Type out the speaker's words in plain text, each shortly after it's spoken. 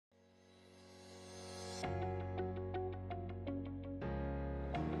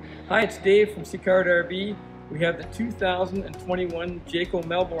Hi, it's Dave from Sicard RV. We have the 2021 Jayco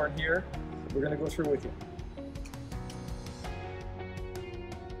Melbourne here that we're going to go through with you.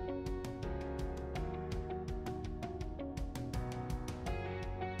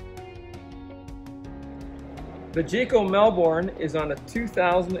 The Jayco Melbourne is on a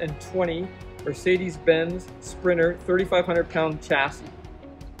 2020 Mercedes Benz Sprinter 3,500 pound chassis.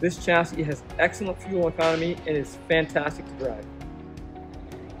 This chassis has excellent fuel economy and is fantastic to drive.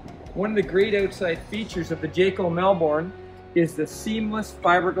 One of the great outside features of the Jayco Melbourne is the seamless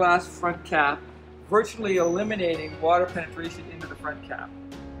fiberglass front cap, virtually eliminating water penetration into the front cap.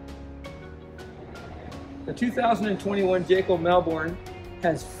 The 2021 Jayco Melbourne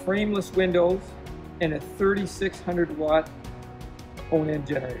has frameless windows and a 3,600 watt own-end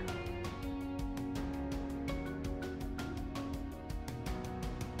generator.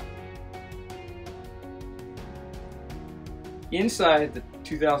 Inside the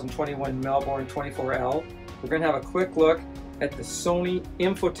 2021 Melbourne 24L, we're going to have a quick look at the Sony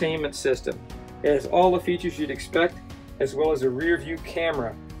infotainment system. It has all the features you'd expect, as well as a rear view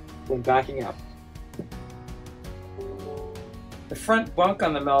camera when backing up. The front bunk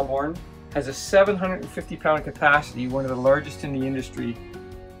on the Melbourne has a 750 pound capacity, one of the largest in the industry.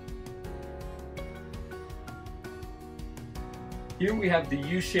 Here we have the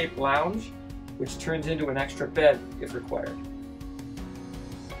U-shaped lounge, which turns into an extra bed if required.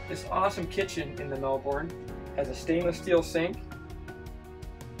 This awesome kitchen in the Melbourne has a stainless steel sink,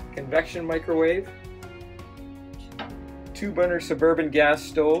 convection microwave, 2-burner suburban gas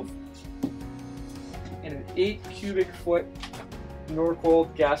stove, and an 8 cubic foot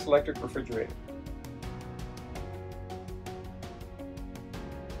Norcold gas electric refrigerator.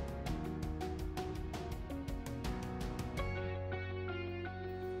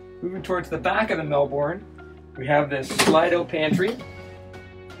 Moving towards the back of the Melbourne, we have this slide-out pantry,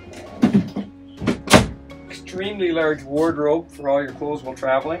 extremely large wardrobe for all your clothes while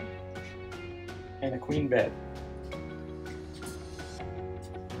traveling, and a queen bed.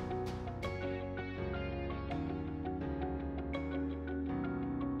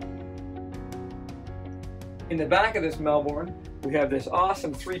 In the back of this Melbourne, we have this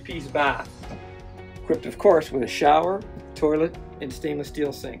awesome 3-piece bath, equipped of course with a shower, toilet, and stainless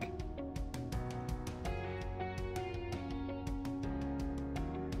steel sink.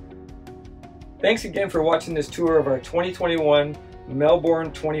 Thanks again for watching this tour of our 2021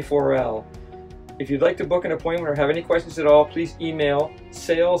 Melbourne 24L. If you'd like to book an appointment or have any questions at all, please email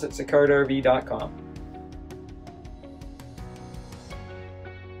sales@sicardrv.com.